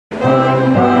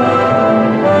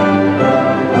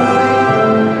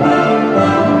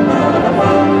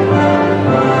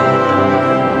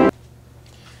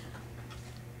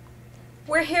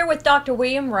Dr.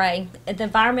 William Ray at the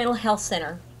Environmental Health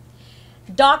Center.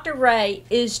 Dr. Ray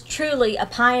is truly a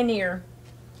pioneer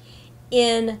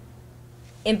in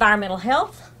environmental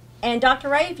health. And Dr.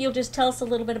 Ray, if you'll just tell us a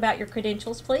little bit about your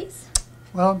credentials, please.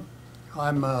 Well,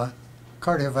 I'm a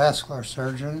cardiovascular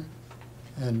surgeon,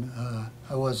 and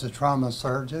I was a trauma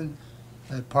surgeon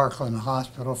at Parkland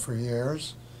Hospital for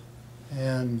years.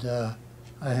 And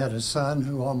I had a son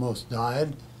who almost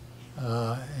died,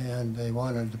 and they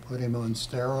wanted to put him on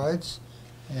steroids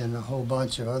and a whole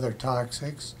bunch of other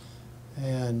toxics.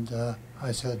 And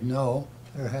I said, no,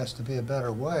 there has to be a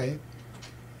better way.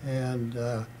 And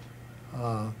the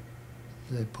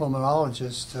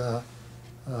pulmonologist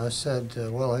said,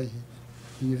 well,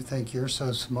 you think you're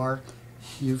so smart,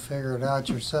 you figure it out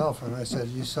yourself. And I said,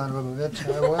 you son of a bitch,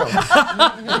 I will.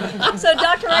 So,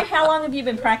 Dr. Ray, how long have you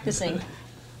been practicing?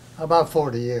 About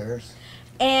 40 years.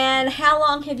 And how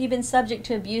long have you been subject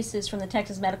to abuses from the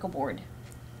Texas Medical Board?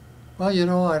 Well, you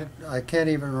know, I can't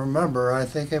even remember. I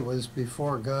think it was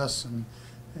before Gus and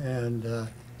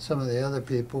some of the other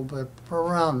people, but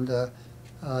around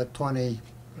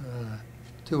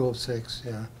 206,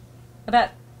 yeah. About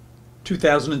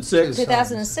 2006.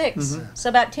 2006. Mm-hmm. So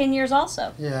about 10 years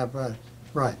also. Yeah, but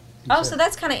right. Oh, so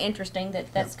that's kind of interesting.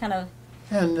 That's kind of.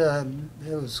 And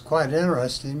it was quite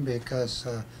interesting because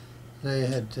they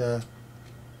had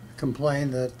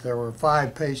complained that there were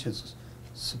 5 patients,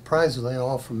 surprisingly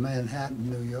all from Manhattan,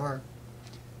 New York,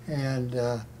 and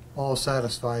all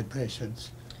satisfied patients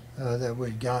that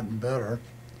we'd gotten better.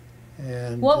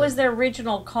 And What was their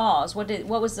original cause? What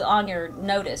was on your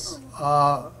notice?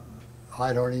 I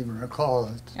don't even recall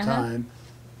at the time,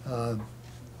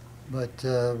 but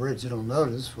original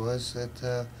notice was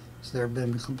that there had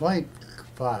been a complaint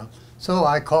filed. So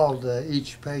I called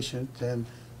each patient, and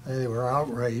they were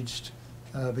outraged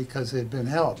because they'd been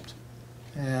helped.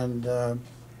 And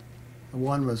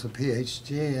one was a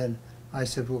PhD, and I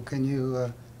said, well, can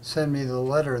you send me the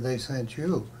letter they sent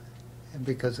you?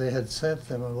 Because they had sent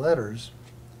them letters.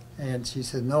 And she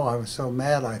said, no, I was so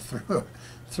mad I threw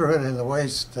it in the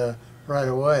waste right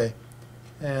away.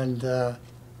 And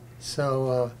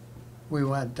so we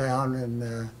went down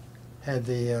and had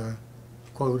the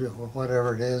quote, or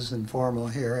whatever it is, informal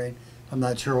hearing. I'm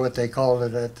not sure what they called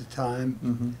it at the time.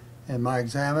 Mm-hmm. And my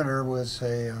examiner was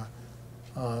a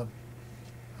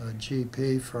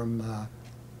GP from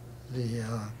the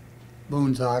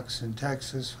Boondocks in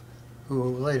Texas, who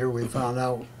later we found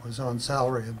out was on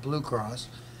salary at Blue Cross,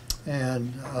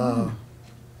 and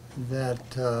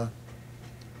that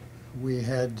we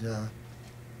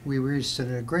reached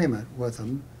an agreement with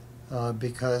them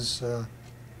because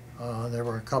there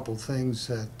were a couple things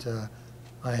that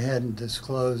I hadn't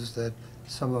disclosed, that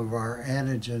some of our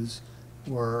antigens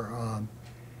were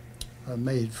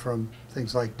made from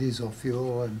things like diesel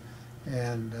fuel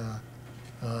and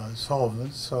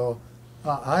solvents. So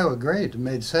I agreed. It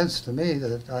made sense to me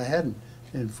that I hadn't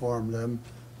informed them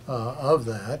of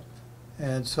that,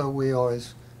 and so we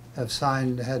always have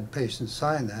had patients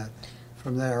sign that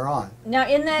from there on. Now,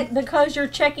 in that, because you're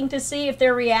checking to see if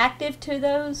they're reactive to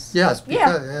those? Yes.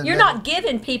 Because, yeah. You're not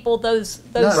giving people those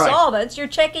solvents. You're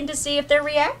checking to see if they're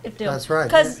reactive to them. That's right.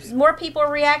 Because more people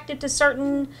are reactive to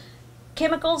certain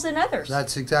chemicals than others.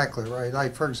 That's exactly right.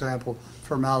 Like, for example,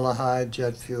 formaldehyde,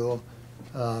 jet fuel,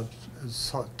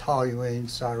 toluene,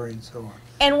 styrene, so on.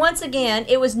 And once again,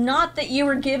 it was not that you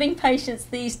were giving patients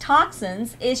these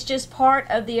toxins. It's just part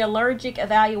of the allergic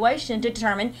evaluation to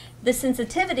determine the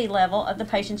sensitivity level of the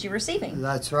patients you're receiving.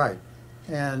 That's right.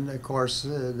 And, of course,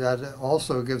 that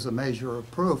also gives a measure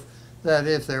of proof that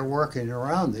if they're working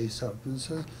around these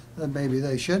substances, then maybe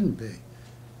they shouldn't be.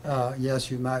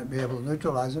 Yes, you might be able to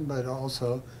neutralize them, but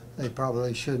also they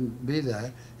probably shouldn't be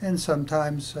that. And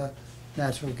sometimes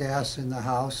natural gas in the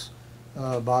house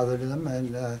bothered them,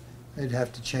 and they'd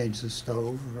have to change the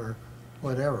stove or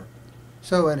whatever.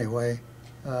 So anyway,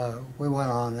 we went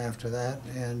on after that,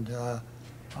 and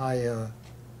I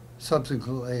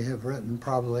subsequently have written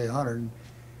probably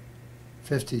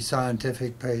 150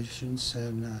 scientific patients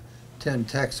and 10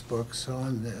 textbooks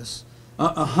on this.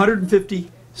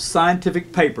 150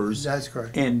 scientific papers. That's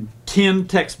correct. And 10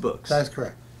 textbooks. That's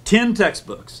correct. 10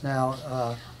 textbooks.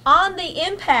 Now, on the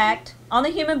impact on the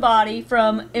human body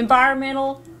from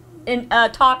environmental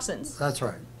toxins. That's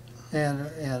right.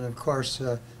 And of course,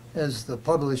 as the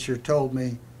publisher told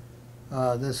me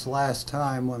this last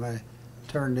time when I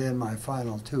turned in my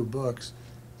final 2 books,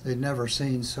 they'd never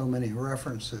seen so many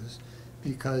references,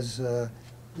 because the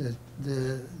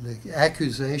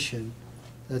accusation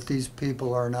that these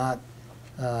people are not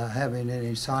having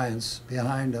any science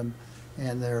behind them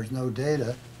and there's no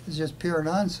data is just pure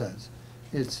nonsense.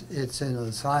 It's in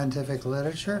the scientific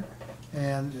literature,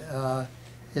 and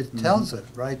it tells it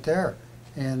right there.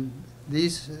 And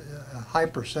these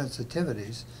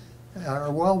hypersensitivities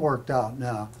are well worked out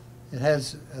now. It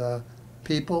has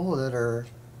people that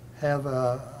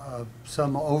have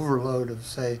some overload of,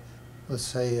 say, let's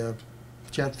say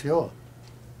jet fuel.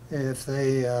 If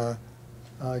they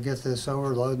get this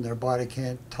overload and their body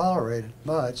can't tolerate it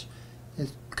much,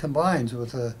 it combines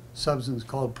with a substance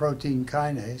called protein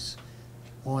kinase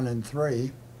 1 and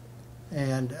 3,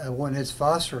 and when it's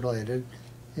phosphorylated,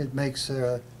 it makes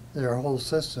their whole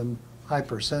system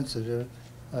hypersensitive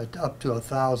up to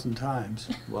 1,000 times.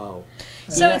 Wow.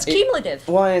 So it's cumulative.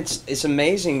 Well, it's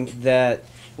amazing that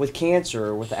with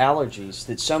cancer, with allergies,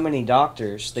 that so many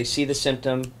doctors, they see the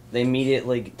symptom, they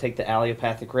immediately take the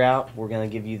allopathic route. We're going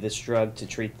to give you this drug to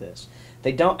treat this.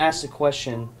 They don't ask the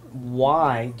question,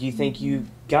 why do you think you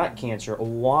got cancer, or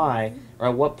why, or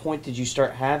at what point did you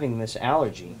start having this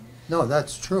allergy? No,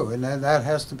 that's true, and that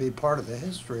has to be part of the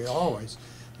history always.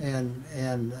 And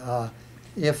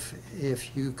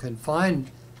if you can find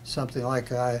something,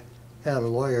 like I had a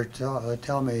lawyer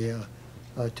tell me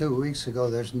 2 weeks ago,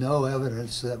 there's no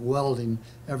evidence that welding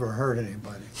ever hurt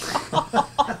anybody.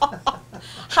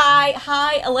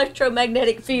 High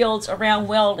electromagnetic fields around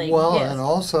welding. Well, yes. and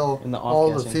also And the all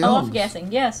the off-gassing. fumes.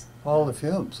 Off-gassing, yes. All the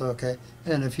fumes, okay.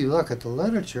 And if you look at the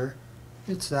literature,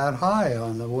 it's that high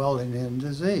on the welding in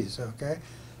disease, okay?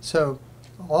 So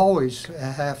always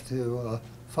have to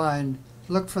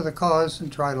look for the cause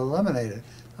and try to eliminate it.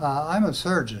 I'm a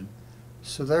surgeon,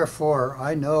 so therefore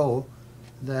I know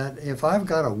that if I've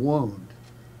got a wound,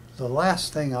 the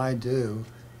last thing I do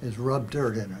is rub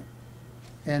dirt in it.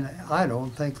 And I don't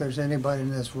think there's anybody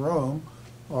in this room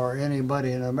or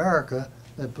anybody in America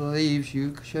that believes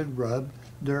you should rub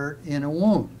dirt in a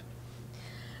wound.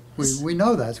 We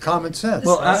know that. It's common sense.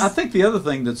 Well, I think the other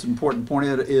thing that's important to point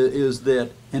out is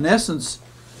that, in essence,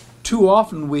 too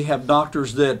often we have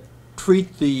doctors that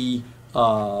treat the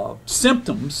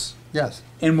symptoms, Yes,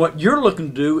 and what you're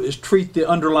looking to do is treat the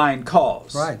underlying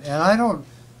cause. right. And I don't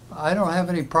have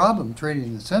any problem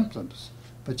treating the symptoms,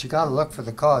 but you got to look for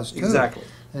the cause too. Exactly.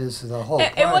 Is the whole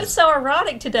And point. what's so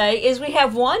ironic today is we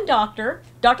have one doctor,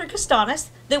 Dr. Costanis,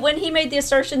 that when he made the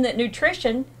assertion that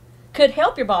nutrition could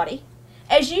help your body,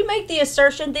 as you make the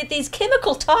assertion that these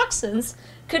chemical toxins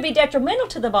could be detrimental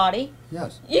to the body,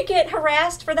 Yes. you get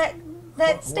harassed for that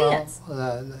stance.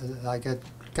 Well, I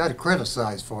got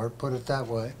criticized for it, put it that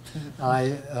way.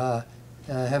 I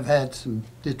have had some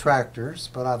detractors,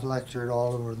 but I've lectured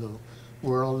all over the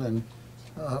world in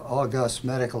august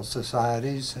medical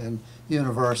societies and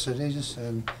universities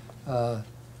and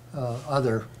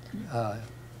other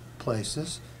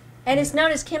places. And it's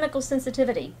known as chemical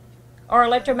sensitivity or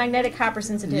electromagnetic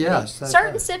hypersensitivity. Yes, that's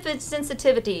certain right.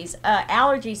 sensitivities,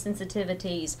 allergy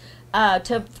sensitivities,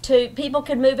 to people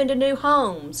could move into new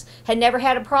homes, had never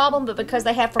had a problem, but because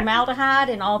they have formaldehyde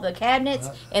in all the cabinets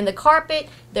and the carpet,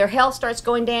 their health starts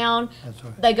going down. That's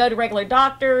right. They go to regular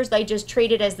doctors. They just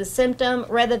treat it as the symptom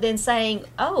rather than saying,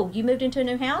 oh, you moved into a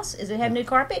new house? Does it have new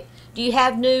carpet? Do you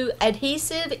have new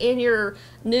adhesive in your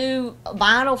new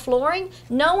vinyl flooring?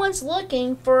 No one's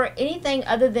looking for anything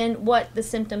other than what the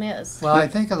symptom is. Well, I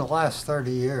think in the last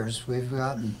 30 years we've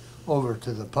gotten over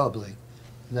to the public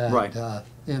that Right. The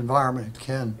environment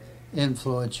can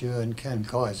influence you and can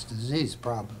cause disease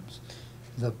problems.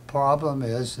 The problem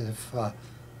is if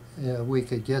we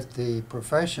could get the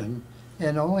profession,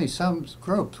 and only some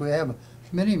groups, we have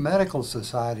many medical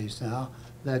societies now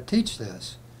that teach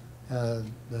this. The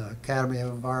Academy of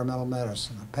Environmental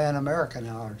Medicine, the Pan American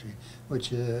Allergy, which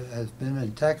has been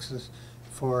in Texas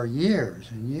for years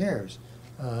and years,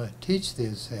 teach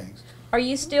these things. Are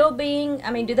you still being,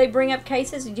 do they bring up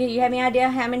cases? Do you have any idea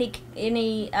how many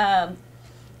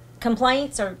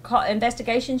complaints or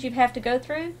investigations you have to go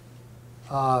through?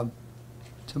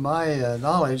 To my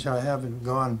knowledge, I haven't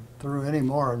gone through any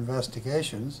more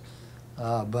investigations,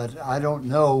 but I don't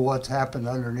know what's happened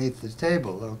underneath the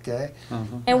table, okay?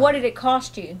 And what did it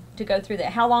cost you to go through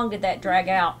that? How long did that drag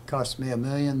out? Cost me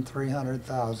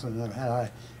 $1,300,000, and had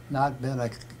I not been a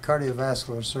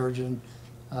cardiovascular surgeon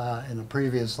in a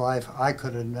previous life, I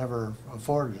could have never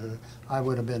afforded it. I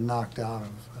would have been knocked out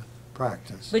of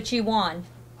practice. But you won.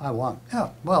 I won.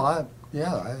 Yeah. Well,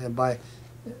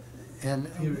 and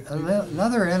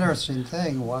another interesting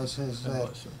thing is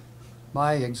that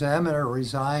my examiner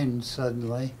resigned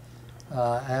suddenly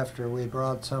after we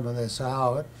brought some of this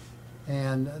out,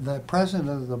 and the president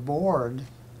of the board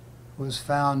was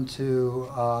found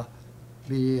to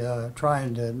be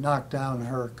trying to knock down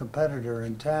her competitor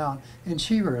in town, and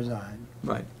she resigned.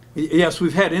 Right. Yes,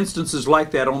 we've had instances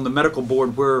like that on the medical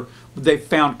board where they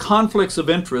found conflicts of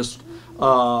interest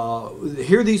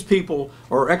here these people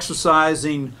are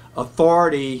exercising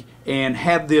authority and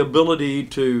have the ability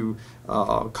to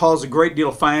cause a great deal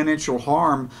of financial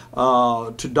harm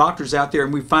to doctors out there,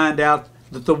 and we find out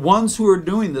that the ones who are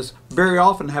doing this very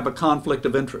often have a conflict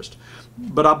of interest.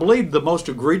 But I believe the most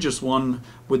egregious one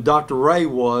with Dr. Ray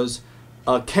was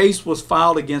a case was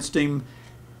filed against him,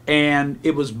 and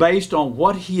it was based on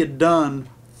what he had done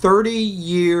 30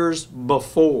 years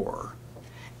before.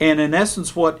 And in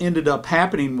essence, what ended up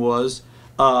happening was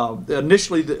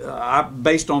initially,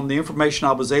 based on the information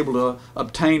I was able to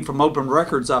obtain from open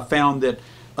records, I found that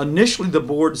initially the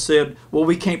board said, well,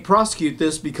 we can't prosecute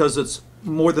this because it's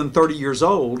more than 30 years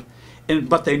old.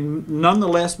 But they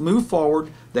nonetheless moved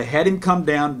forward. They had him come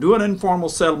down, do an informal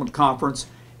settlement conference,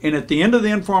 and at the end of the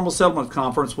informal settlement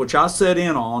conference, which I sat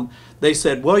in on, they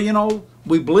said, well, you know,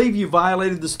 we believe you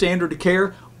violated the standard of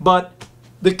care, but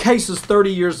the case is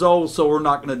 30 years old, so we're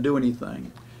not going to do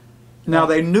anything. Now,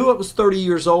 they knew it was 30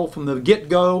 years old from the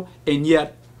get-go, and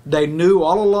yet they knew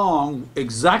all along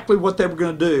exactly what they were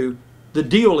going to do. The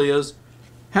deal is,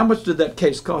 how much did that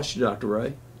case cost you, Dr.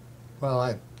 Ray?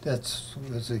 Well, that's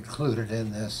was included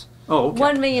in this. Oh, okay.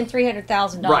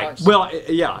 $1,300,000. Right. Well,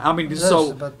 yeah. I mean,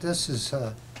 But this is,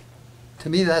 to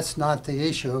me, that's not the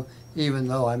issue. Even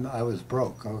though I was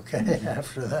broke. Okay,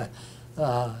 after that,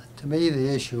 to me,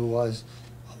 the issue was,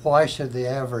 why should the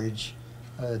average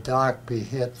doc be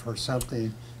hit for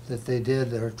something that they did?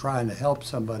 They're trying to help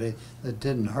somebody that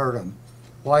didn't hurt them.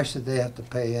 Why should they have to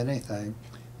pay anything?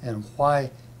 And why,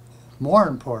 more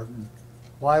important,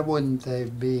 why wouldn't they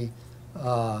be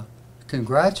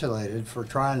congratulated for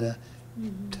trying to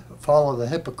follow the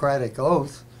Hippocratic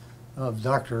oath of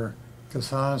Dr.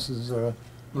 Casanos's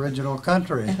original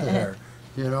country there,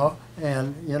 you know?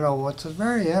 And, you know, what's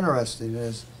very interesting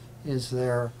is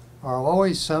there are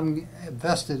always some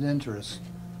vested interests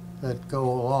that go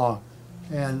along.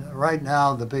 And right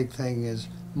now the big thing is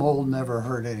mold never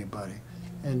hurt anybody.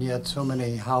 And yet so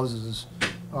many houses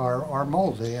are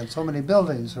moldy and so many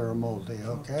buildings are moldy,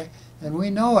 okay? And we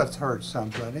know it's hurt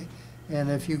somebody. And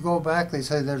if you go back, they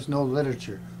say there's no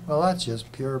literature. Well, that's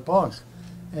just pure bunk.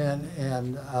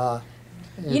 And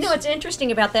you know what's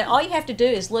interesting about that? All you have to do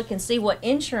is look and see what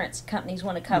insurance companies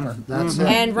want to cover. That's it.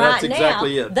 And right That's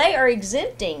exactly now, it. they are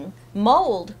exempting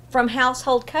mold from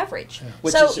household coverage.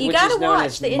 Which So is- you which got is to known watch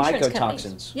as the insurance companies.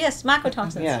 mycotoxins. Yes,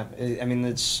 mycotoxins. Yeah, I mean,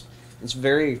 it's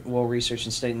very well researched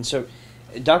and stated. And so,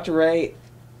 Dr. Ray,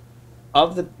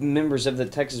 of the members of the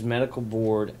Texas Medical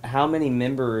Board, how many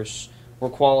members were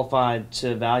qualified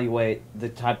to evaluate the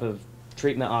type of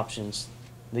treatment options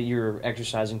that you're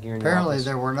exercising here in your apparently office?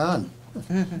 there were none.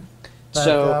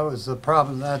 So- that was the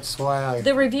problem. That's why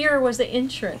The reviewer was the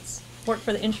insurance, worked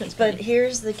for the insurance But company.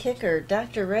 here's the kicker.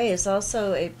 Dr. Ray is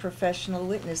also a professional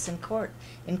witness in court,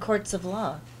 in courts of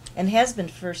law, and has been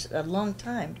for a long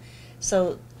time.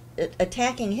 So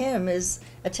attacking him is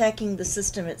attacking the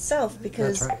system itself,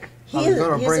 because That's right. he I was is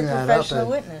going to he's bring a that up. professional At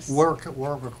witness.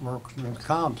 workman's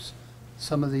comps.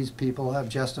 Some of these people have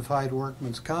justified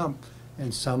workman's comp,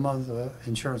 and some of the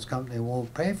insurance company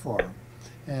won't pay for them.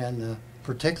 And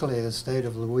particularly the state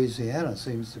of Louisiana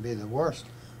seems to be the worst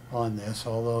on this,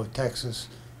 although Texas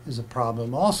is a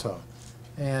problem also.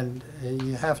 And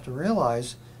you have to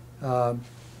realize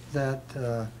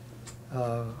that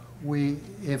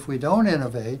if we don't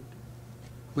innovate,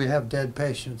 we have dead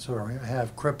patients or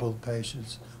have crippled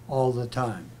patients all the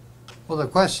time. Well, the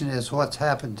question is, what's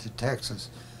happened to Texas?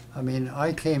 I mean,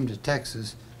 I came to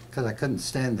Texas because I couldn't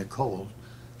stand the cold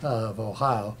of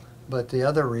Ohio, but the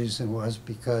other reason was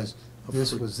because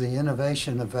this was the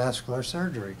innovation of vascular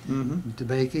surgery.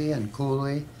 DeBakey and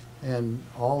Cooley and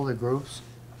all the groups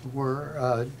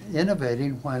were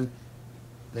innovating when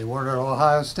they weren't at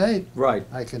Ohio State. right.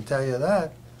 I can tell you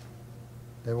that.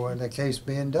 There wasn't a case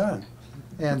being done.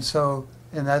 And so,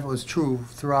 and that was true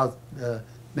throughout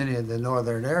many of the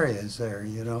northern areas there,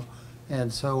 you know.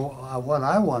 And so what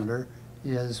I wonder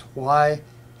is, why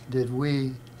did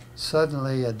we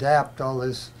suddenly adapt all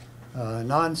this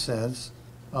nonsense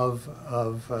of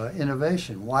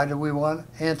innovation? Why do we want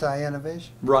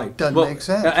anti-innovation? Right. Doesn't Well, make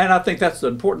sense. And I think that's the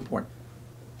important point.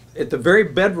 At the very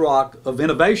bedrock of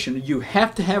innovation, you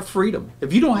have to have freedom.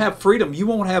 If you don't have freedom, you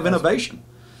won't have innovation.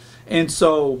 And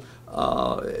so,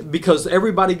 because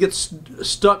everybody gets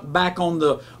stuck back on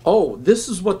this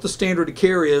is what the standard of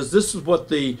care is, this is what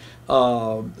the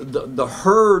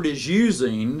herd is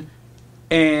using,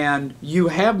 and you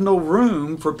have no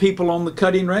room for people on the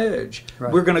cutting edge.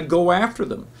 Right. We're going to go after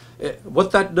them.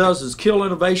 What that does is kill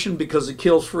innovation because it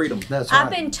kills freedom. That's right.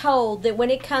 I've been told that when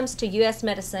it comes to U.S.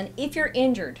 medicine, if you're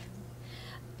injured,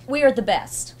 we are the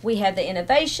best. We have the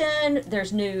innovation,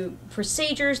 there's new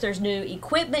procedures, there's new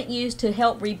equipment used to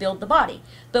help rebuild the body.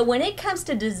 But when it comes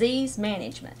to disease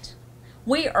management,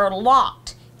 we are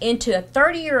locked into a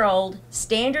 30-year-old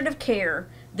standard of care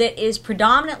that is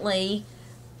predominantly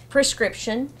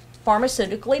prescription,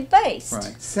 pharmaceutically based.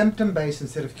 Right. Symptom-based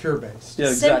instead of cure-based. Yeah,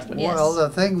 exactly. Yes. Well, the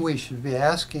thing we should be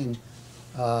asking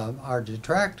our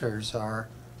detractors are,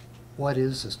 what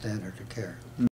is the standard of care?